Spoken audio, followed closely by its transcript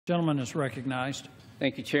Gentleman is recognized.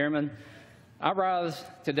 Thank you, Chairman. I rise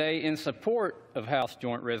today in support of House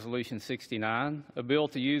Joint Resolution 69, a bill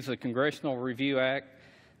to use the Congressional Review Act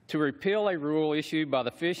to repeal a rule issued by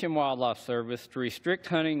the Fish and Wildlife Service to restrict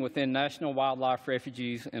hunting within national wildlife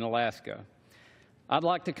refuges in Alaska. I'd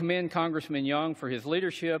like to commend Congressman Young for his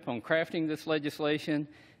leadership on crafting this legislation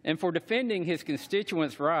and for defending his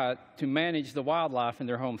constituents' right to manage the wildlife in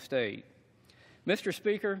their home state. Mr.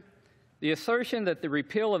 Speaker, the assertion that the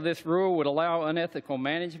repeal of this rule would allow unethical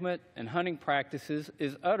management and hunting practices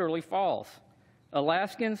is utterly false.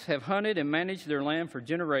 Alaskans have hunted and managed their land for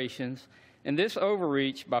generations, and this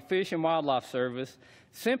overreach by Fish and Wildlife Service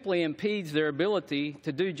simply impedes their ability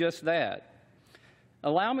to do just that.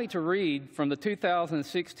 Allow me to read from the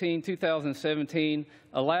 2016-2017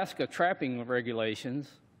 Alaska Trapping Regulations,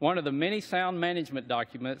 one of the many sound management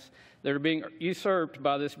documents that are being usurped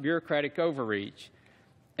by this bureaucratic overreach.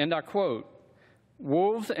 And I quote,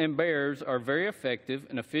 "Wolves and bears are very effective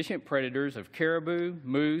and efficient predators of caribou,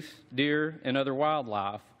 moose, deer, and other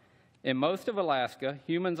wildlife. In most of Alaska,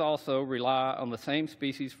 humans also rely on the same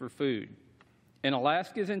species for food. In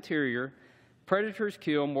Alaska's interior, predators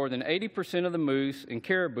kill more than 80% of the moose and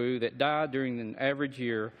caribou that die during an average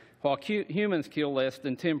year, while humans kill less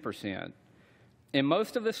than 10%. In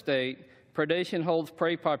most of the state, predation holds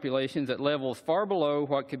prey populations at levels far below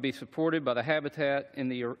what could be supported by the habitat in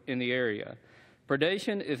the area.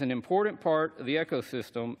 Predation is an important part of the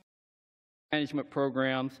ecosystem. Management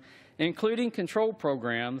programs, including control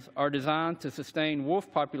programs, are designed to sustain wolf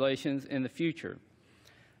populations in the future.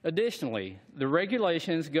 Additionally, the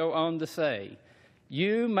regulations go on to say,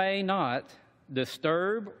 you may not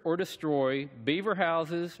disturb or destroy beaver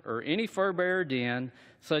houses or any fur bearer den,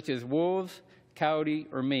 such as wolves, coyote,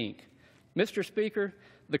 or mink. Mr. Speaker,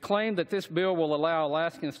 the claim that this bill will allow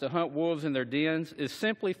Alaskans to hunt wolves in their dens is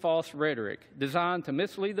simply false rhetoric designed to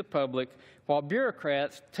mislead the public while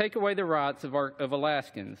bureaucrats take away the rights of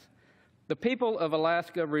Alaskans. The people of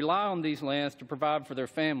Alaska rely on these lands to provide for their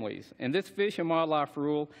families, and this Fish and Wildlife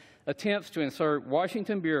rule attempts to insert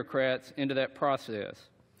Washington bureaucrats into that process.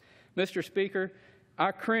 Mr. Speaker,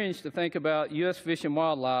 I cringe to think about U.S. Fish and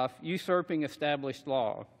Wildlife usurping established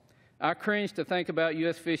law. I cringe to think about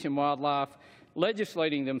U.S. Fish and Wildlife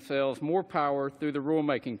legislating themselves more power through the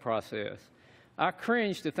rulemaking process. I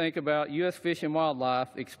cringe to think about U.S. Fish and Wildlife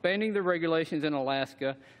expanding the regulations in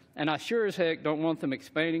Alaska, and I sure as heck don't want them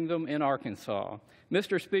expanding them in Arkansas.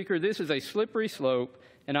 Mr. Speaker, this is a slippery slope,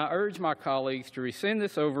 and I urge my colleagues to rescind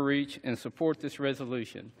this overreach and support this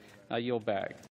resolution. I yield back.